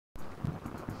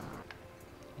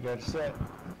You got it set.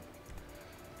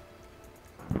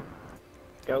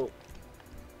 Go.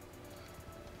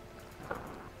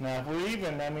 Now, if we're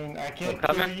even, I mean, I can't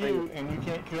kill you and you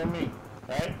can't kill me,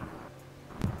 right?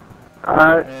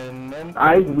 Alright. And then,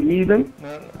 Alright, we even?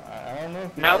 No, I don't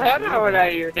know. No, hell no, we're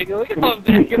not here, nigga. We can go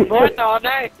back and forth all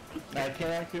night. I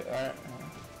cannot kill. Alright.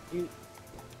 You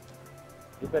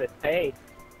better stay.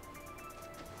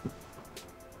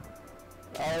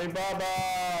 Ali Babba!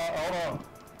 Hold on.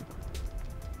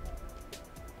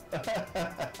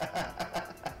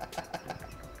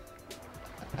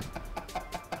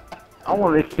 I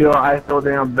want to kill Ice so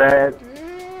damn bad.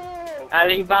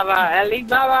 Ali Babba, Ali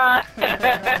Babba!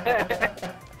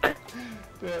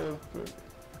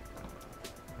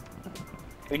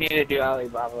 We need to do Ali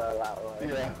Babba a lot more.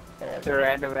 Yeah. To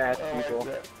random ass people.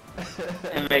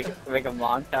 And make a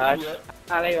montage. Yeah.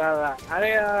 Ali Babba,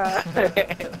 Ali Babba!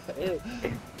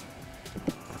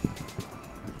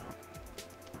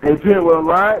 Hey, Pit, will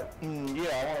ride? Yeah,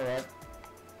 I want to ride.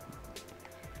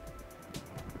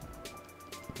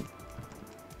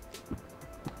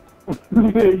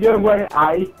 Get away,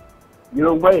 Ice. Get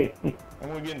away. I'm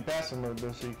going to get in passive mode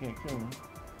though, so you can't kill me.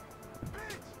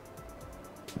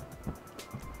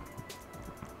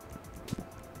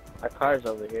 Our car's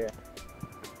over here.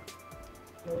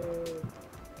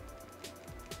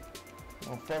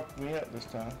 Oh, fuck me up this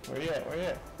time. Where you at? Where you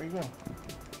at? Where you going?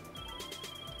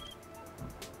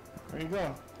 Where you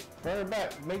going? Run it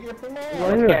back. Make up your mind.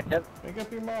 Right here. Catch up. Make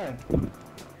up your mind.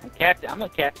 I'm gonna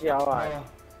catch you all right.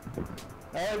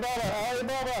 Ali Babba! Ali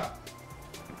Babba!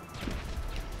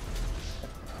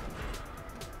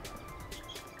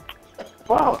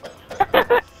 Fuck.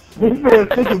 This man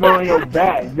thinking on your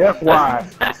back. That's why.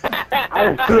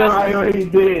 I was feeling like what he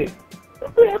did.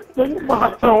 This man thinking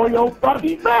about on your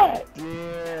fucking back.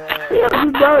 Yeah. Yeah,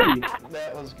 you dirty.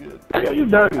 That was good. Yeah, you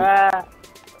dirty. Uh,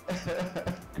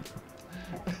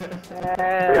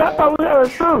 Yeah, I thought we had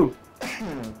it too.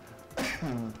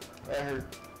 That hurt.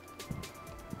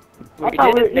 we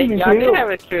didn't think y'all did have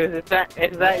a truth.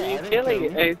 Is that you killing you?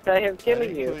 Is that him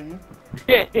killing you?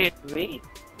 It's me.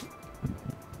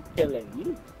 Killing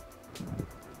you.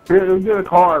 Here, get a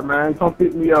card, man. Come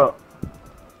pick me up.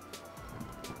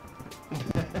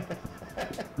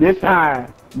 This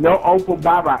time, no Opal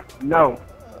Baba. No.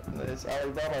 It's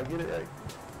Ali Babba. Get it right.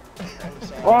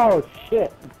 Oh,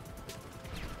 shit.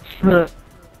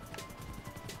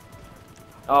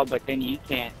 Oh, but then you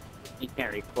can't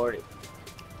record it.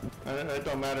 It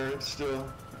don't matter. It's still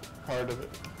part of it.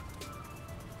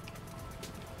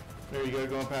 There you go.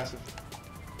 Going passive.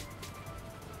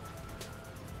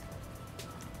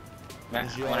 When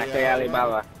I say Ali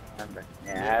Babba, remember?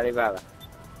 Yeah, Ali Babba.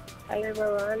 Ali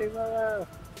Babba, Ali Babba.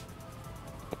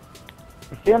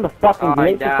 Is he on the fucking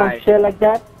lake or some shit like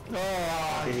that?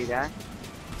 Oh, Did he die?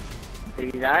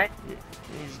 Did he die?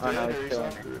 He's Oh, dead no, or he's he's still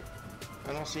not in through.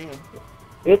 I don't see him.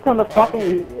 It's on the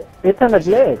fucking, it's on the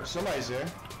glitch. Somebody's there.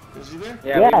 Is he there?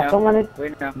 Yeah, Yeah, someone is we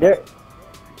know. there.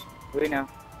 We know.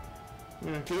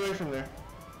 Yeah, get away from there.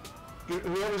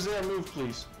 Whoever's there, move,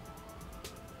 please.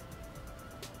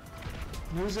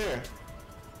 Who's there?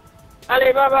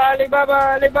 Ali Babba, Ali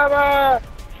Babba, Ali Babba!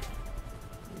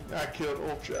 I killed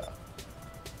Ultra.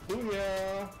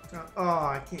 Booyah! Oh,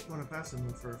 I can't go to passive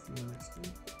mode for a few minutes,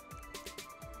 dude.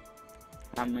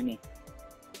 How many?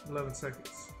 11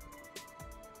 seconds.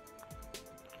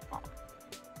 Oh,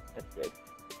 that's good.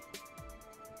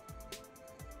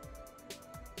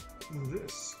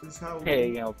 This is how we... Hey,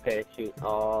 you know, parachute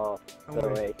all the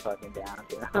way fucking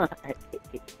down.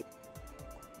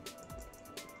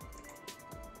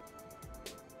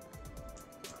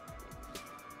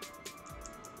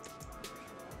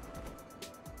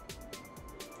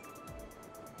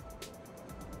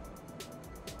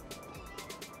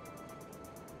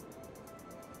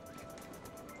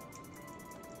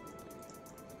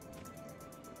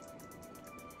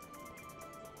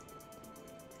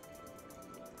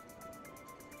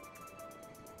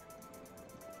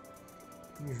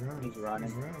 He's running. He's running.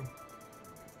 He's running.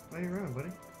 Why are you running, buddy?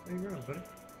 Why are you running, buddy?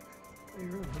 Why are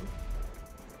you running, buddy?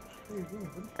 Why are you running,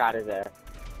 buddy? Got his ass.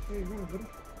 Why are you running, buddy?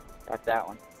 Got that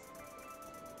one.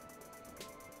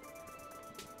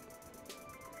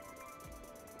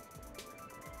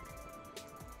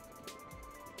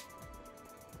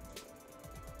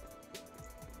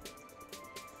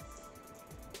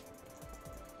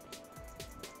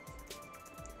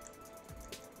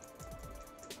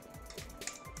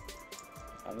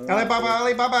 Ali Babba,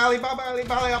 Ali Babba, Ali Babba, Ali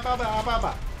Babba, Ali Babba, Ali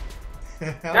Babba.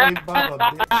 Ali Babba,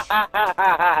 bitch.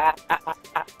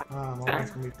 I'm always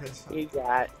gonna be pissed off. He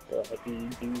got what he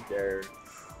deserved.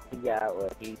 He got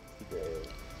what he deserved.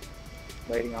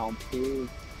 Waiting on pig.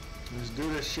 Let's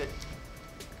do this shit.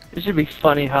 It should be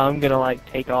funny how I'm gonna like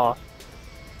take off.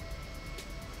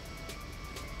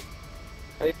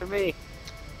 Wait for me.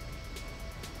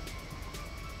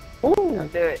 Ooh.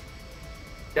 Don't do it.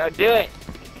 Don't do it.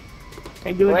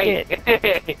 Can't do it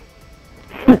yet.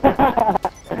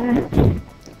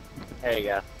 There you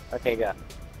go. Okay, go.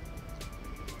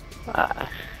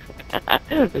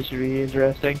 This should be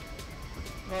interesting.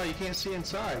 Oh, you can't see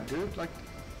inside, dude. Like.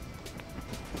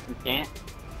 You can't?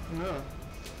 No.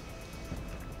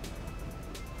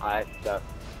 Alright, so.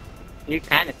 You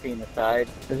kind of see inside.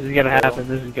 This is gonna happen.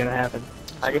 This is gonna happen.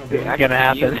 I can see it's gonna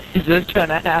happen. It's just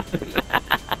gonna happen.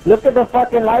 Look at the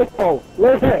fucking light bulb.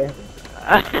 Listen.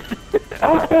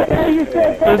 Oh, you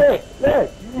said it.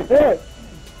 Look.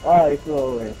 Alright, it's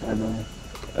over. I know.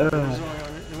 It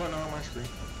went on my screen.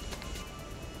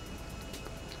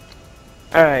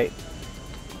 Alright.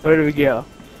 Where do we go?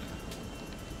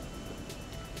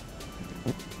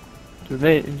 The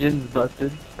engine's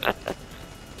busted.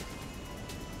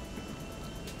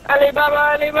 Ali Babba!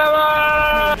 Ali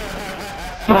Babba!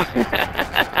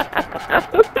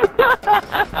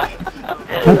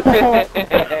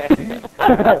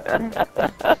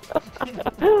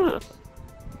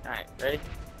 Alright, ready?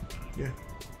 Yeah.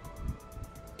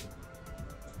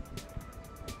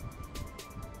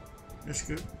 That's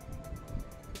good.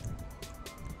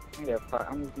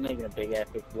 I'm just making a big ass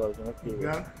explosion. Let's see.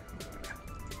 Yeah.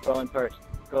 Going first.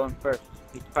 Going first.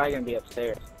 He's probably gonna be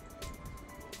upstairs.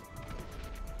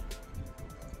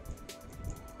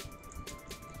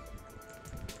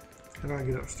 How do I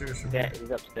get upstairs from Yeah, here? he's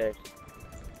upstairs.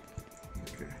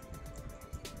 Okay.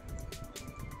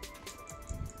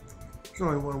 There's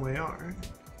only one way out, right?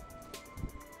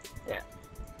 Yeah.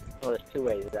 Well, there's two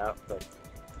ways out, but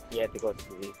you have to go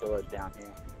through these doors down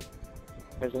here.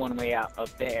 There's one way out up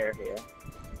there, here.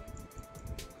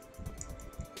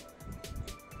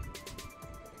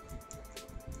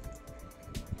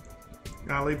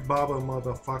 Ali Babba,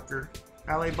 motherfucker.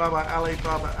 Ali Babba, Ali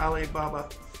Babba, Ali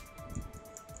Babba.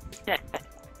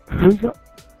 Who's up?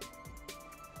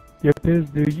 Yo, Piz,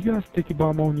 dude, you got a sticky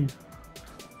bomb on you.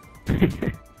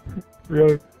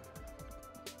 Really?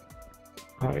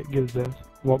 Alright, get his ass.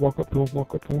 Walk up to him,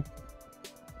 walk up to him.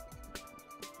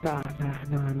 Nah.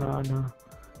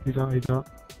 He's not.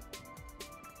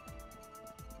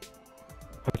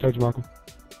 I touch Michael.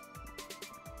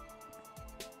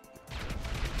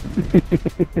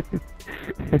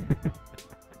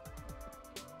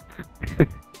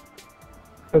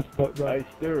 That's fucked up. Hey,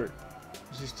 Stuart.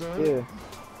 Is he still Yeah. in?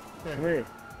 Come here.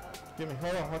 Give me,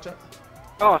 hold on, watch out.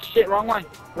 Oh shit, wrong one.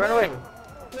 Run away.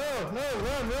 No,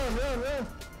 run.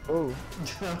 Oh.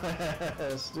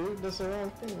 Yes, dude, that's the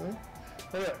wrong thing, man.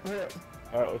 Hurry up.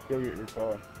 Alright, let's go get your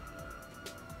car.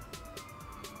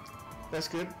 That's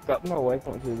good. My wife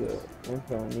went to the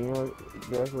inside. You know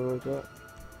exactly where it's at?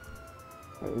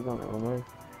 It was on the way.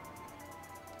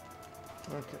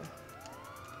 Okay.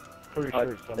 Pretty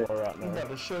sure it's somewhere out I'm there. about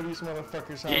to show these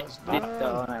motherfuckers how it's Oh, done.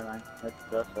 never mind. That's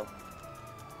Russell.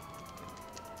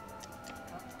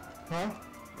 Huh?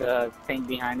 The thing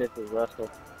behind us is Russell.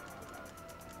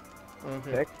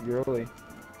 Okay. Text Girly.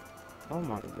 Oh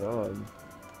my god.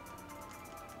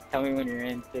 Tell me when you're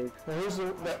in, too. Well, who's the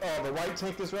white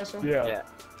tank is Russell? Yeah.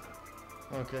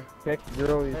 Okay. Text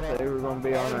Girly Hold say on. we're gonna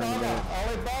be on her in a minute.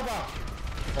 Ali Babba!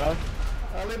 Huh?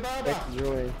 Ali Babba! Text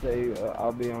Girly and say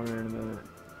I'll be on her in a minute.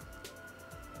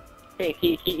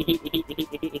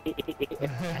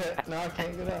 No, I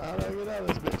can't get out. How do I get out of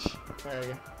this bitch? There you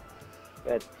go.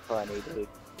 That's funny, dude.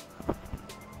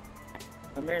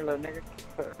 Come here, little nigga.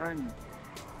 Quit running.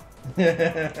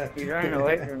 You're running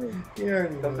away from me. You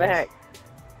already Come know. back.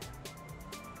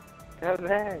 Come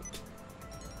back.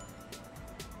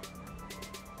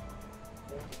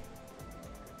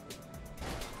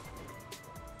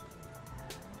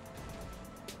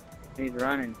 He's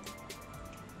running.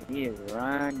 He is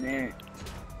running.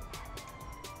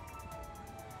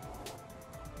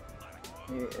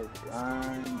 He is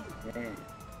running.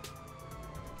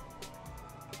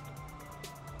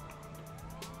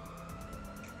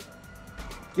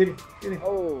 Get him.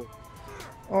 Oh.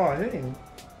 Oh, I hit him.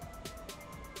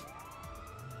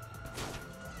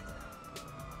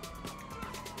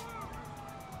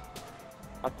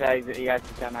 I'll tell you that you guys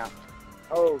can come out.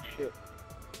 Oh shit.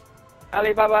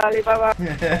 Ali Babba, Ali Babba.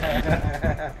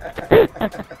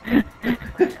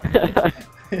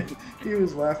 He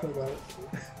was laughing about it.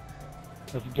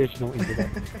 That's in case you don't eat that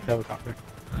helicopter.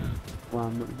 Wow,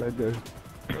 I'm not that good.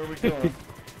 Where are we going?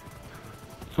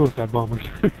 Suicide bombers.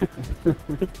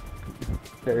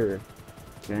 Terror.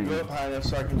 Dang. Go up high enough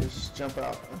so I can just jump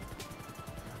out.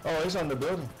 Oh, he's on the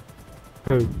building.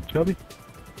 Who? Chubby?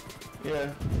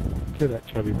 Yeah. to that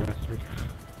chubby bastard.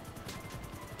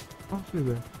 I'll see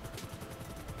that.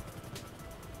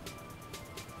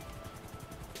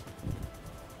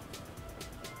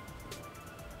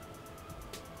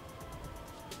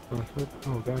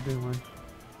 Oh, goddamn right.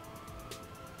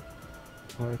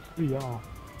 Let's see y'all.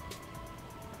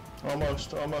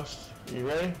 Almost, almost. You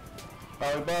ready?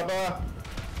 Ali Babba.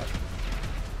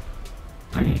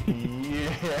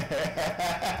 Yeah.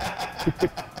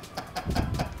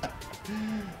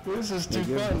 This is too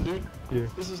fun, dude. Yeah.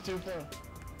 This is too fun.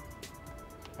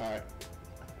 Alright.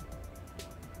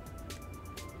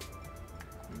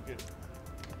 Good.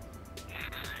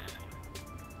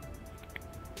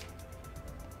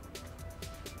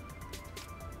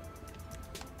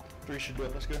 Three should do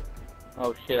it. Let's go.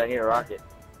 Oh shit! I hear a rocket.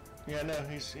 Yeah, no,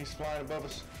 he's flying above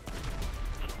us.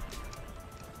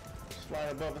 He's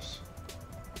flying above us.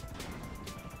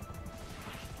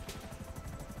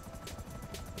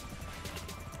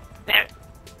 Damn it!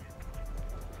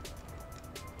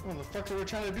 Well, the fuck, we're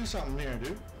trying to do something here,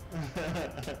 dude.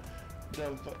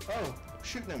 Dumb fuck. Oh,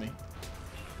 shooting at me.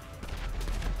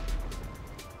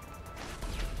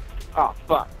 Oh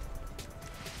fuck!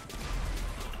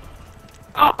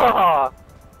 Oh!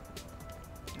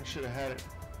 I should have had it.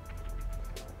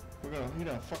 He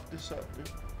done fuck this up, dude.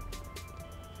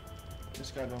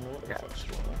 This guy don't know what the fuck's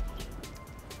going on.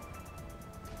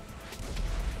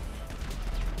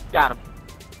 Got him.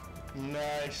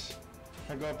 Nice.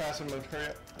 I'm going past him, but hurry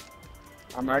up.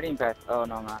 I'm already past. Oh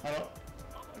no, I'm not.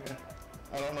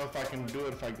 I don't know if I can do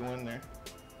it if I go in there.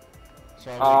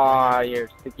 So Oh, your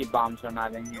sticky bombs are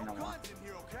not in here no more.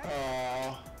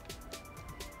 Oh,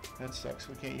 that sucks.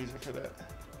 We can't use it for that.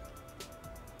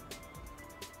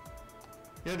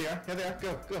 Here they are. Here they are.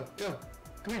 Go, go, go.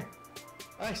 Come here.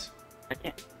 Nice. I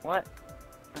can't. What?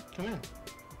 Come in.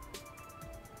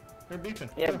 They're beeping.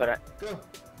 Yeah, go. but Go.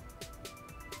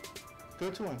 Go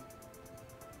to him.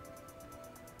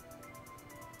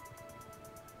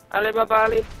 Ali Babba,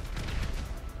 Ali.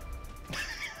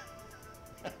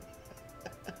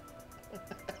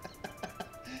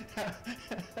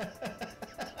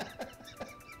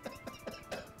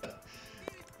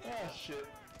 Oh shit.